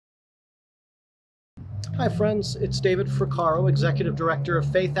Hi friends, it's David Fraccaro, Executive Director of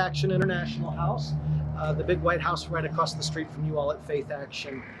Faith Action International House, the big white house right across the street from you all at Faith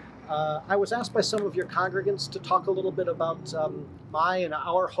Action. I was asked by some of your congregants to talk a little bit about my and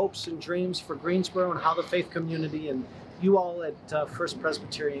our hopes and dreams for Greensboro and how the faith community and you all at First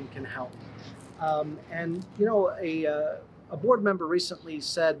Presbyterian can help. And you know, a board member recently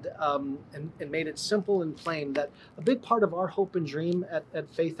said and made it simple and plain that a big part of our hope and dream at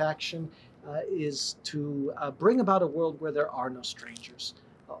Faith Action is to bring about a world where there are no strangers,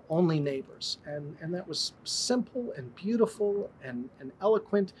 only neighbors. And that was simple and beautiful and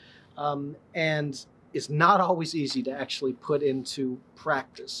eloquent, and is not always easy to actually put into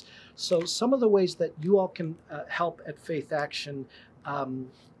practice. So some of the ways that you all can help at Faith Action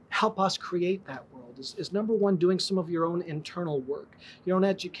help us create that world is number one, doing some of your own internal work, your own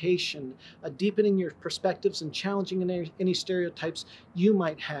education, deepening your perspectives and challenging any stereotypes you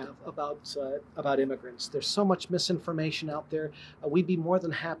might have about immigrants. There's so much misinformation out there. We'd be more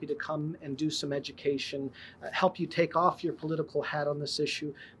than happy to come and do some education, help you take off your political hat on this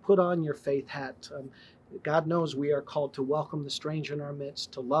issue, put on your faith hat. God knows we are called to welcome the stranger in our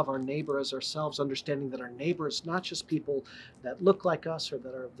midst, to love our neighbor as ourselves, understanding that our neighbor is not just people that look like us or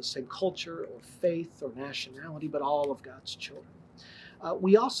that are of the same culture or faith or nationality, but all of God's children.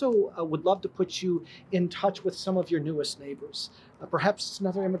 We also would love to put you in touch with some of your newest neighbors. Perhaps it's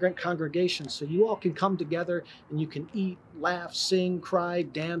another immigrant congregation, so you all can come together and you can eat, laugh, sing, cry,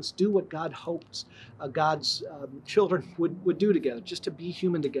 dance, do what God hoped God's children would do together, just to be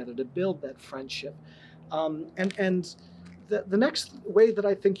human together, to build that friendship. The next way that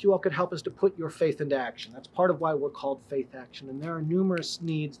I think you all could help is to put your faith into action. That's part of why we're called Faith Action, and there are numerous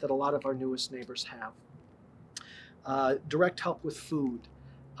needs that a lot of our newest neighbors have. Direct help with food,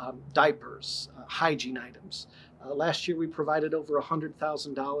 diapers, hygiene items. Last year we provided over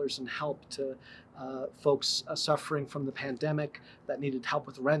 $100,000 in help to folks suffering from the pandemic that needed help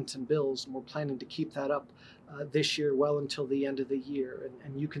with rent and bills, and we're planning to keep that up this year well until the end of the year,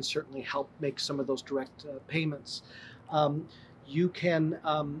 and you can certainly help make some of those direct payments. You can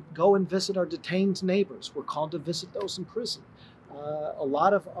go and visit our detained neighbors. We're called to visit those in prison. A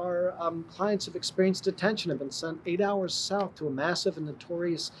lot of our clients have experienced detention, have been sent 8 hours south to a massive and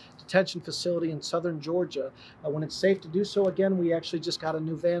notorious detention facility in southern Georgia. When it's safe to do so, again, we actually just got a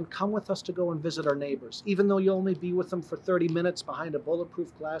new van. Come with us to go and visit our neighbors. Even though you'll only be with them for 30 minutes behind a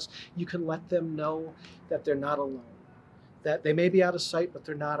bulletproof glass, you can let them know that they're not alone, that they may be out of sight, but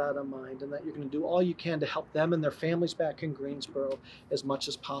they're not out of mind, and that you're going to do all you can to help them and their families back in Greensboro as much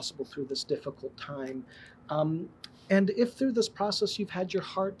as possible through this difficult time. And if through this process you've had your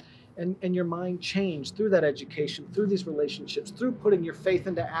heart and your mind changed through that education, through these relationships, through putting your faith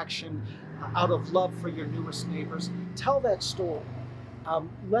into action out of love for your newest neighbors, tell that story.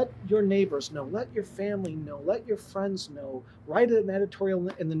 Let your neighbors know, let your family know, let your friends know. Write an editorial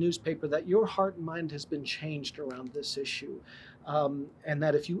in the newspaper that your heart and mind has been changed around this issue. And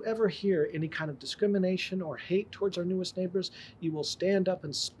that if you ever hear any kind of discrimination or hate towards our newest neighbors, you will stand up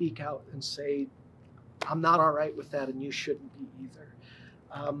and speak out and say, I'm not all right with that, and you shouldn't be either.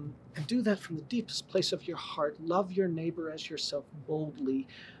 And do that from the deepest place of your heart. Love your neighbor as yourself boldly,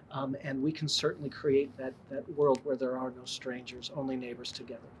 and we can certainly create that world where there are no strangers, only neighbors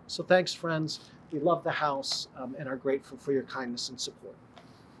together. So thanks, friends. We love the house and are grateful for your kindness and support.